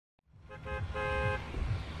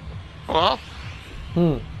Well,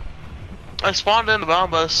 I spawned in the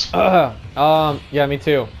bomb bus. Yeah, me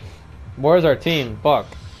too. Where's our team? Fuck.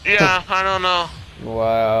 Yeah, I don't know.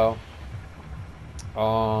 Wow.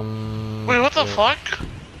 Wait, what the fuck?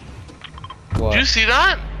 What? Do you see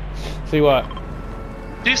that? See what?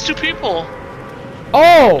 These two people.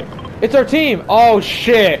 Oh! It's our team! Oh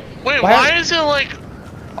shit! Wait, why is it like...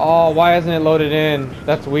 Oh, why hasn't it loaded in?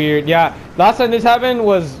 That's weird. Yeah, last time this happened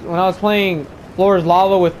was when I was playing Floor's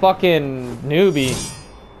Lava with fucking Newbie.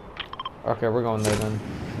 Okay, we're going there then.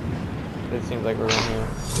 It seems like we're going here.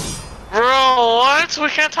 Bro, what? We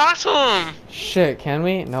can't talk to him. Shit, can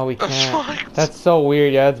we? No, we can't. Fucked. That's so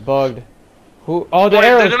weird. Yeah, it's bugged. Who? Oh, the Wait,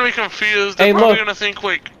 arrows. they're gonna be confused. They're Hey, probably look. gonna think,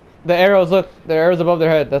 wait. The arrows, look. The arrows above their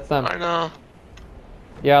head. That's them. I know.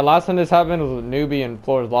 Yeah, last time this happened was with Newbie and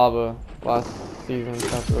Floor's Lava last season.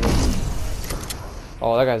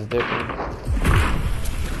 Oh, that guy's dipping.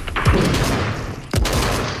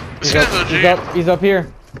 This guy's OG. He's up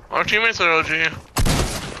here. Our teammates are OG.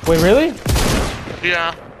 Wait, really?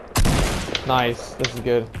 Yeah. Nice. This is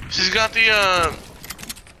good. She's got the,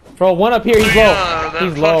 Bro, one up here. He's low.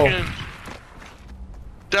 He's low.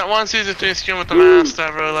 That one season 3 skin with the mask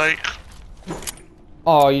that I really like.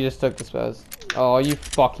 Oh, you just took the spaz. Oh, you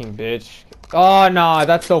fucking bitch. Oh, nah.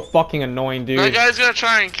 That's so fucking annoying, dude. That guy's gonna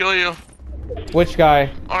try and kill you. Which guy?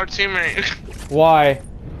 Our teammate. Why?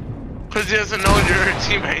 Because he doesn't know you're a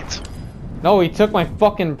teammate. No, he took my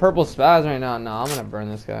fucking purple spaz right now. No, I'm gonna burn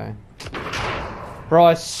this guy. Bro,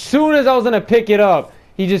 as soon as I was gonna pick it up,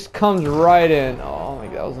 he just comes right in. Oh my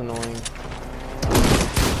god, that was annoying.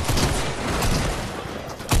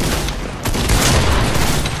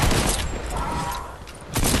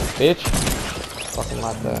 Bitch. Fucking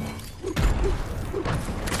like that.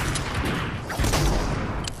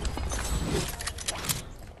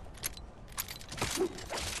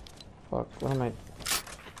 Fuck, what am I...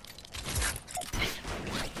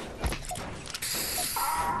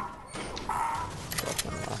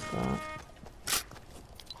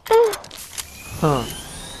 Huh.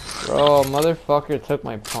 Bro, motherfucker took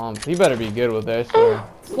my pump. He better be good with this, sir.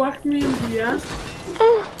 Fuck me in the ass.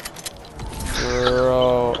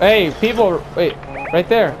 Bro. Hey, people. Wait. Right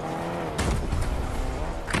there.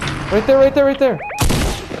 Right there, right there, right there.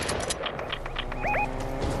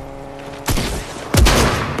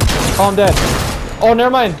 Oh, I'm dead. Oh, never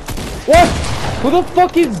mind. What? Who the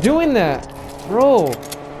fuck is doing that? Bro. What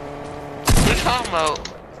are you talking about?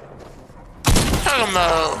 What are you talking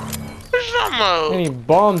about? What are you talking about? Any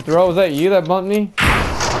bombs, bro? Was that you that bumped me?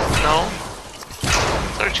 No.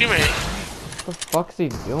 It's our teammate. What the fuck's he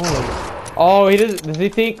doing? Oh, he does he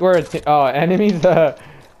think we're enemies?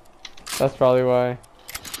 That's probably why.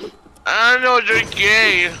 I know you're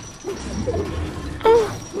gay.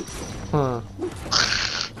 Huh.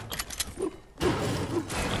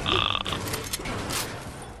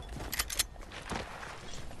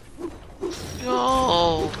 Yo.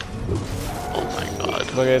 Oh my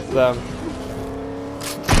god. Look, it's them.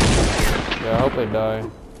 Yeah, I hope they die.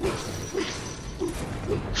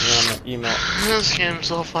 Yeah, I'm gonna email. This game's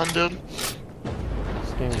so fun, dude.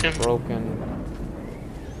 This game's broken.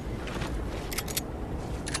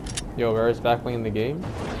 Yo, Varus back playing the game?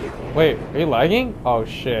 Wait, are you lagging? Oh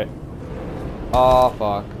shit. Oh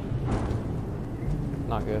fuck.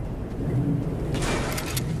 Not good.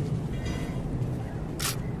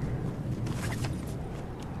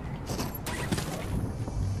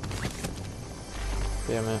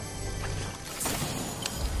 Damn it.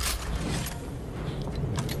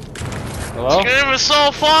 Hello? This game is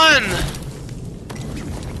so fun!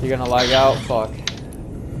 You're gonna lag out? Fuck.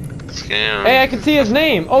 This game... Hey, I can see his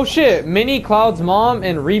name! Oh shit! Minnie, Cloud's mom,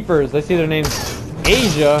 and Reapers. I see their names.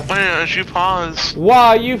 Asia. Wait, she paused.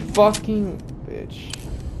 Wow, you fucking bitch.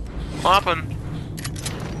 What happened?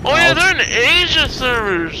 Oh yeah, they're in Asia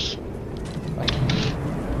servers!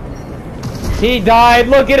 He died!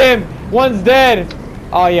 Look at him! One's dead!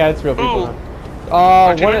 Oh yeah, it's real people. Ooh.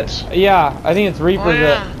 Yeah, I think it's Reapers Oh,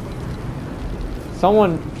 yeah.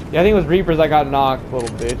 Someone, yeah, I think it was Reapers that got knocked, little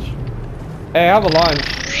bitch. Hey, have a lunch.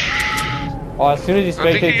 Oh, as soon as he I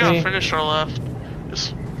think he spectates got me. finished or left.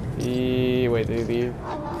 Just... Wait, did he leave?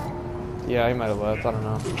 Yeah, he might have left. I don't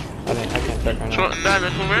know. I can't check right now.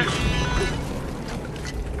 Come here.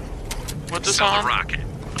 What's this on? Rocket.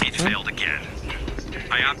 It failed again.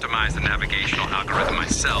 I optimized the navigational algorithm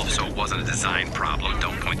myself, so it wasn't a design problem.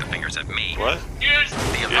 Don't point the fingers at me. What?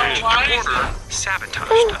 The alleged reporter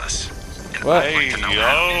sabotaged us. And What? I'd like to know Hey,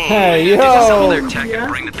 how. yo. Hey, Disassemble yo! their tech and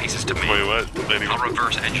bring the pieces to me. Wait, what? Lady, I'll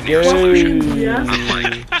reverse engineer a solution. Yay! I'm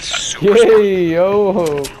like super smart. Yay,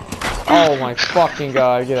 yo! Oh my fucking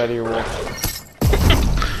god, get out of here, Wolf.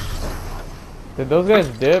 Did those guys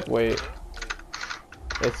dip? Wait.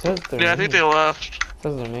 It says their Yeah, I think names. they left. It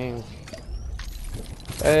says their names.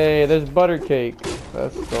 Hey, there's butter cake.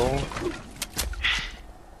 Let's go.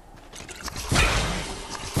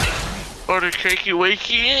 Order cakey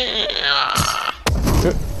wakey.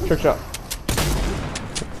 Trick shot.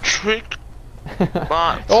 Trick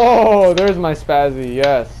bot. Oh, there's my spazzy.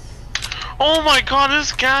 Yes. Oh my god,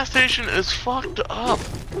 this gas station is fucked up.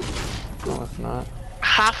 No, it's not.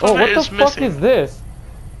 Half Oh, of what it the is fuck missing. is this?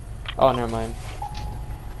 Oh, never mind.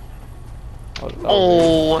 Oh, that was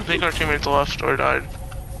Oh, I think our teammates left or died. it.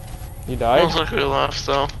 You died? Most likely left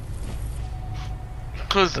though.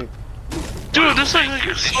 Cause, dude, this looks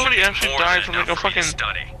like somebody actually died from like a fucking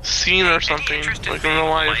scene or something, like in real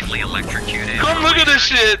life. Come look at this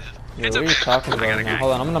shit. Yeah, what are you talking about right now?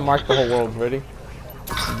 Hold on, I'm gonna mark the whole world. Ready?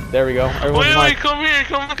 There we go. Everyone's Wait, marked. come here,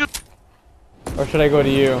 come look at. Or should I go to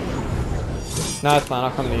you? No, it's fine. I'll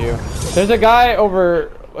come to you. There's a guy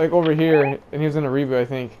over, like over here, and he's gonna reboot, I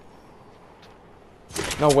think.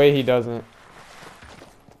 No way he doesn't.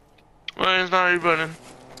 Wait, it's not rebooting.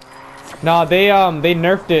 Nah, they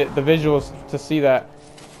nerfed it, the visuals, to see that.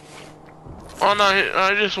 Oh no,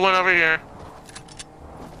 I just went over here.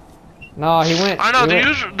 Nah, he went. I know, he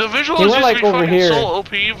the went, visuals he used went, to like, be over fucking here. so OP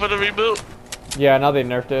for the reboot. Yeah, now they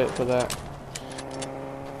nerfed it for that.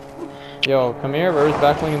 Yo, come here. Where's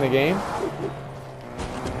backling in the game?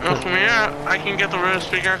 No, from here, I can get the rarest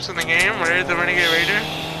pickaxe in the game, right? The Renegade Raider.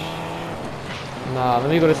 Nah, let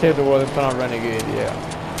me go to save the world and put on Renegade. Yeah.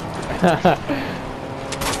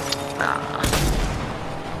 Nah.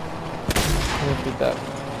 I'm gonna shoot that.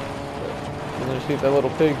 I'm gonna shoot that little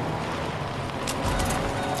pig.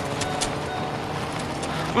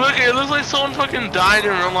 Look, it looks like someone fucking died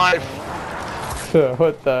in real life.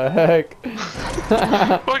 What the heck?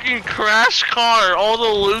 Fucking crash car, all the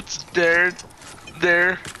loot's there.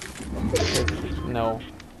 No.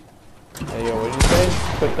 Hey, yo, what did you say?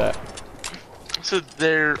 Put that. I said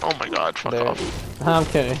there. Oh my god, fuck There. off. I'm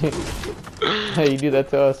kidding. Hey, you do that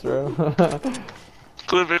to us, bro.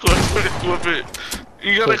 Clip it.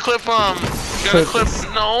 You gotta clip, Gnome?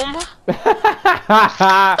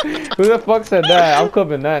 Who the fuck said that? I'm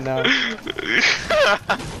clipping that now.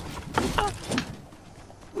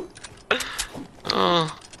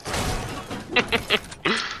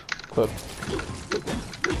 Clip.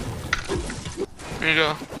 Here you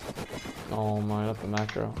go. Oh my, that's a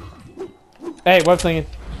macro. Hey, web slinging.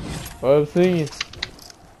 Web slinging.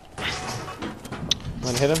 I'm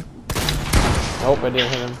gonna hit him. Nope, I didn't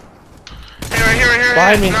hit him. Hey, right here.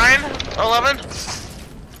 Behind me. 9, 11.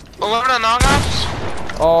 11 on knockoffs.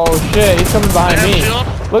 Oh shit, he's coming behind I have me. shield.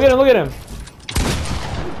 Look at him.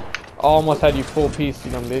 Almost had you full piece,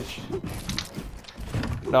 you dumb bitch.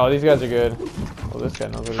 No, these guys are good. Oh, this guy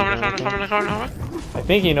knows what he's doing. Coming. I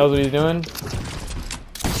think he knows what he's doing.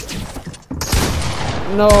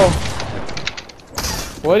 No.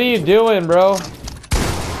 What are you doing, bro?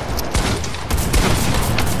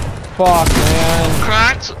 Fuck,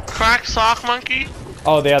 man. Cracked sock monkey.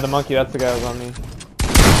 Oh, yeah, the monkey. That's the guy who was on me.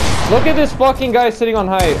 Look at this fucking guy sitting on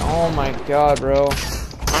height. Oh my god, bro. I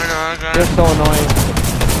know, that You're guy. so annoying.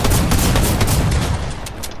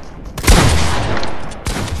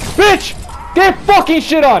 Bitch! Get fucking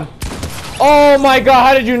shit on! Oh my god,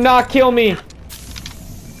 how did you not kill me?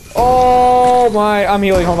 Oh my, I'm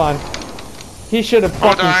healing, hold on. He should have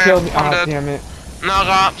fucking killed me. I'm Oh, dead. damn it.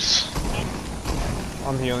 Knockoffs.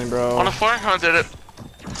 I'm healing, bro. On the floor? I did it.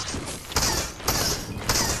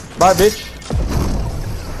 Bye, bitch.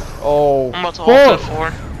 Oh, I'm about to hold the fuck.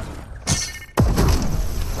 floor.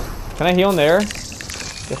 Can I heal in there?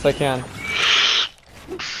 Yes, I can.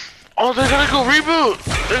 Oh, they're gonna go reboot.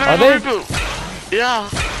 They're Are gonna they? go reboot. Yeah.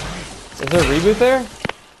 Is there a reboot there?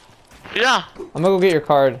 Yeah. I'm gonna go get your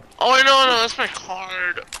card. Oh, wait, no, that's my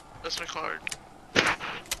card. That's my card.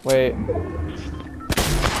 Wait.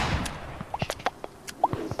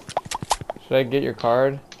 Should I get your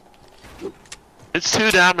card? It's 2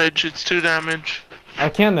 damage. I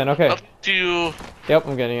can then, okay. Up to you. Yep,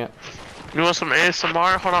 I'm getting it. You want some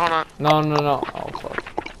ASMR? Hold on. No. Oh, fuck.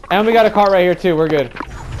 And we got a cart right here too, we're good.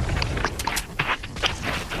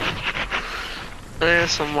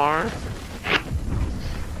 ASMR.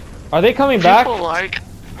 Are they coming back? People like...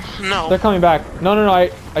 No. They're coming back. No,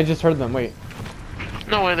 I just heard them, wait.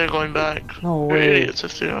 No way they're going back. No They're way. idiots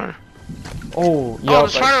if they are. Oh, yeah. Oh,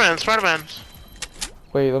 the Spider-Man's.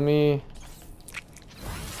 Wait, let me...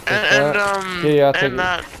 And Yeah, I'll take it.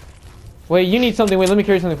 that. Wait, you need something. Wait, let me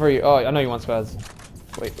carry something for you. Oh, I know you want spaz.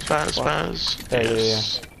 Wait. Spaz. Yeah.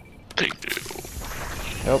 Thank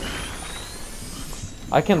you. Yep.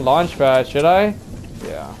 I can launch spaz, should I?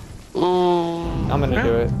 Yeah. Ooh. I'm gonna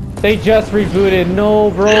do it. They just rebooted.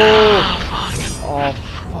 No, bro. Oh,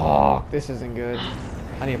 fuck. This isn't good.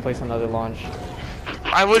 I need to place another launch.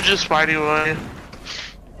 I would just fight away.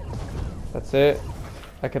 That's it.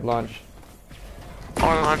 I could launch. I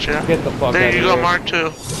want to launch, yeah. Get the fuck out There of you here. go, Mark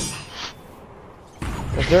 2.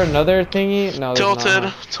 Is there another thingy? No, there's Tilted.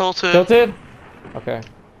 not. Tilted. Tilted? Okay.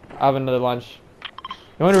 I have another launch.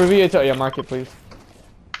 You want to review it? Yeah, mark it, please.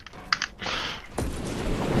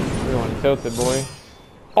 We're going tilted, boy.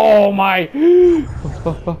 Oh my!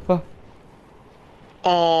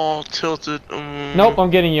 Oh, tilted. Nope, I'm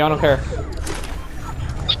getting you. I don't care.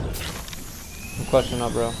 I'm clutching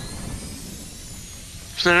up, bro.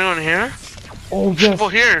 Is there anyone here? Oh, There's yes. people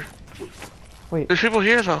here. Wait. There's people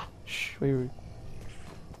here, though. Shh, wait.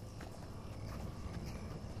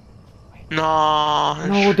 No.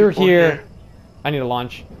 No, they're here. I need to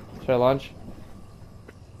launch. Should I launch?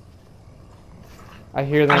 I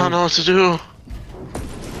hear them. I don't know what to do.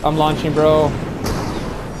 I'm launching, bro.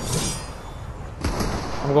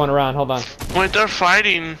 I'm going around. Hold on. Wait, they're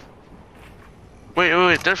fighting.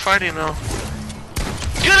 Wait. They're fighting now.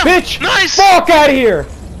 Get him! Bitch! Nice! Fuck out of here!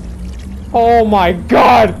 Oh my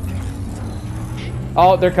god!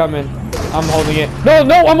 Oh, they're coming. I'm holding it.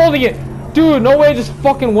 No, I'm holding it! Dude, no way, just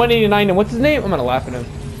fucking 189 and what's his name? I'm gonna laugh at him.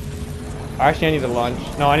 Actually, I need to launch.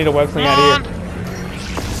 No, I need to web swing out of here.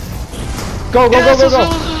 Go!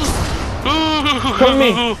 Come to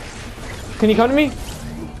me. Can you come to me?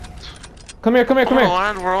 Come here. Oh,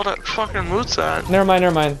 land world at fucking Moot's at. Never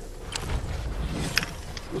mind.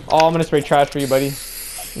 Oh, I'm gonna spray trash for you, buddy.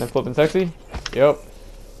 And then flipping sexy. Yep.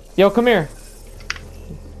 Yo, come here.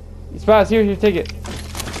 Spaz, here, take it.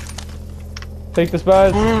 Take the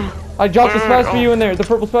spaz. I dropped the spaz for you in there, the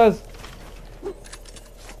purple spaz.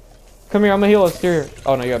 Come here, I'm gonna heal us. Here.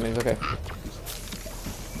 Oh no, you got me. It's okay.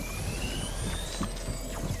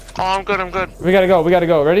 Oh, I'm good. We gotta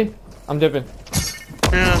go. Ready? I'm dipping.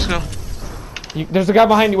 Yeah, let's go. There's a guy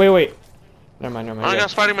behind you. Wait. Never mind. I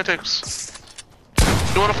got fighting takes.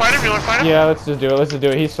 You wanna fight him? Yeah, let's just do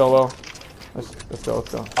it. He's solo. Let's go.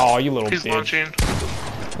 Oh, you little He's bitch. launching.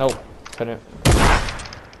 Nope. Couldn't.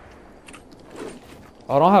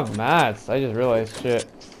 Oh, I don't have mats. I just realized. Shit.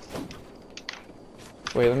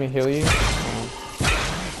 Wait, let me heal you.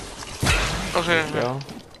 Okay. Go.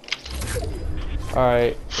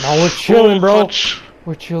 Alright. Now we're chilling, bro. Clutch.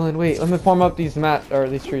 We're chilling. Wait, let me farm up these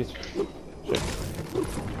these trees. Shit.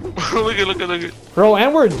 look at. Bro,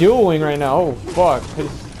 and we're dueling right now. Oh, fuck.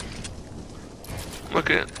 Look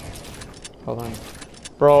at. Hold on.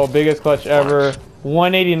 Bro, biggest clutch ever.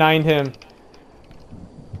 189 him.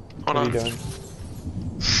 Hold on. What are you doing?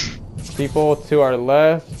 People to our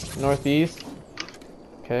left, northeast.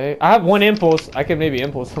 Okay. I have one impulse. I could maybe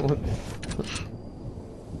impulse someone.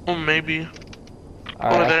 Oh, maybe.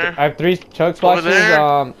 Right, Over there. I have 3 chug splashes.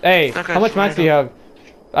 Hey, Okay, how much max do you have?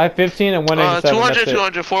 I have 15 and 187. 200, that's it.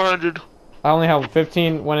 200, 400. I only have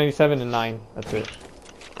 15, 187, and 9. That's it.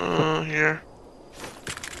 Here.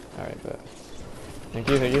 Alright, bet. Thank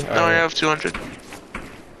you. Now I have 200.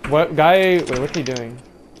 What guy? Wait, what's he doing?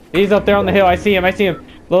 He's up there on the hill. I see him.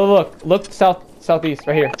 Look southeast,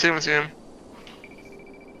 right here. I see him.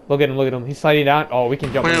 Look at him. He's sliding down. Oh, we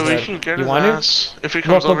can jump on his Wait, we head. can get You his want ass if he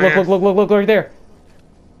comes Look, over here. look, right there.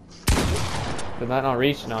 Did that not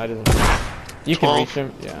reach? No, it doesn't. You can 12. reach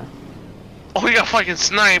him. Yeah. Oh, he got fucking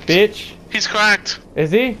sniped. Bitch. He's cracked.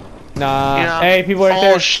 Is he? Nah. Yeah. Hey, people right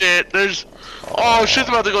there. Oh shit, there's... Oh, shit's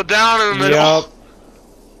about to go down in the middle. Yup.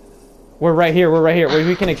 We're right here. Wait,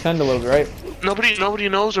 we can extend a little bit, right? Nobody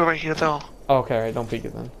knows we're right here though. Oh, okay, alright, don't peek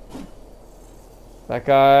it then. That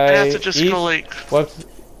guy... I have to just go like... What's...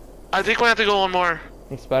 I think we have to go one more.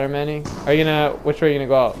 Spider-Man-ing? Are you gonna... Which way are you gonna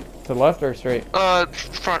go out? To the left or straight?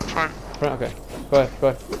 Front. Front, okay. Go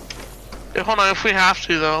ahead. Yeah, hold on, if we have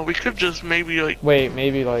to though, we could just maybe like... Wait,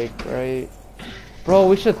 maybe like, right... Bro,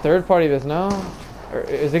 we should third party this now? Or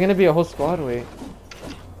is it gonna be a whole squad? Wait.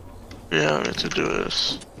 Yeah, we have to do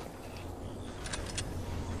this.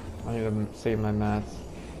 I need to save my mats.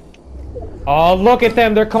 Oh, look at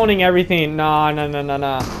them! They're coning everything! Nah. And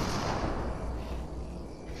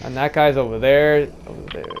that guy's over there.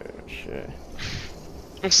 Shit.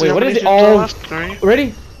 Wait, what is it? Oh,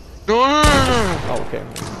 ready? No. Oh, okay.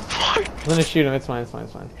 I'm gonna shoot him. It's fine.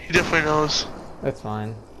 He definitely knows. It's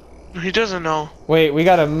fine. He doesn't know. Wait, we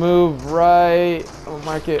gotta move right. I'll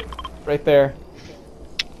mark it right there.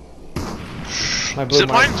 My blue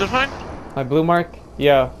mark. Zipline? My blue mark.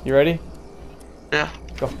 Yeah. You ready? Yeah.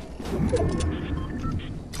 Go.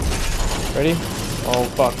 Ready? Oh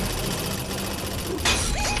fuck.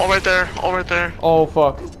 All right there. Oh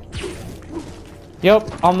fuck.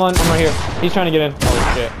 Yep, I'm right here. He's trying to get in.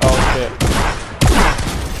 Oh shit.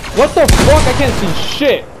 What the fuck? I can't see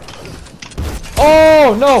shit.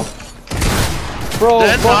 Oh no. Bro,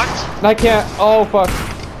 Dead, fuck. knocked. I can't. Oh fuck.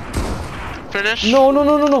 Finish. No, no,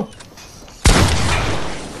 no, no, no.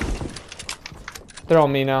 They're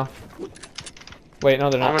on me now. Wait,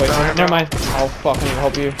 no, they're not. Wait, never mind. Oh fuck, I need to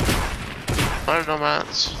help you. I have no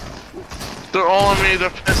mats. They're all on me.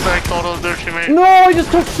 They're pissed that I killed their teammate. No, I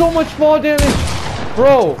just took so much fall damage.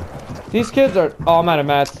 Bro, these kids are... Oh, I'm out of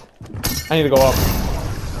mats. I need to go up.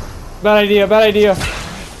 Bad idea, bad idea.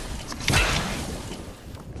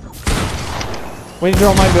 Wait, they're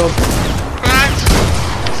on my build. Cracked.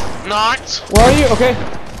 Knocked. Where are you? Okay.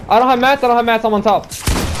 I don't have mats, I'm on top.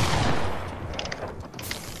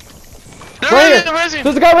 They're Right rising, here. they're rising.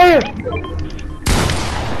 There's a guy right here.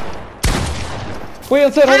 Wait,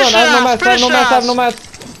 one second, hold on. I have no mats.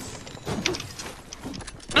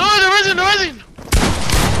 No, they're rising, they're rising.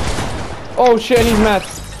 Oh shit, I need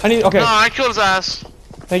mats. Okay. No, I killed his ass.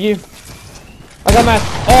 Thank you. I got mats.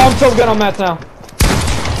 Oh, I'm so good on mats now.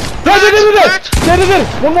 Dead.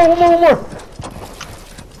 One more.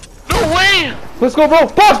 No way. Let's go, bro.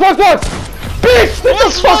 Box. Bitch, get the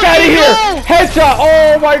fuck out of here. Headshot.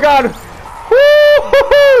 Oh my god.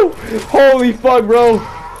 Woo-hoo-hoo. Holy fuck, bro.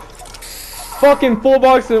 Fucking full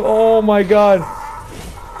box of, oh my god.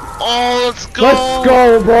 Oh, let's go. Let's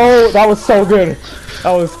go, bro. That was so good.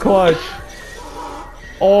 That was clutch.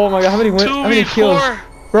 Oh my god, how many kills?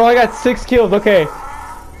 Bro, I got 6 kills. Okay.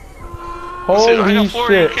 Holy I got 4,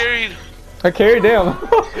 shit. you carried. I carried, damn.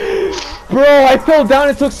 Bro, I fell down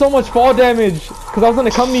and took so much fall damage because I was gonna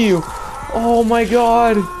come to you. Oh my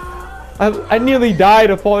god. I nearly died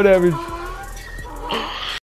of fall damage.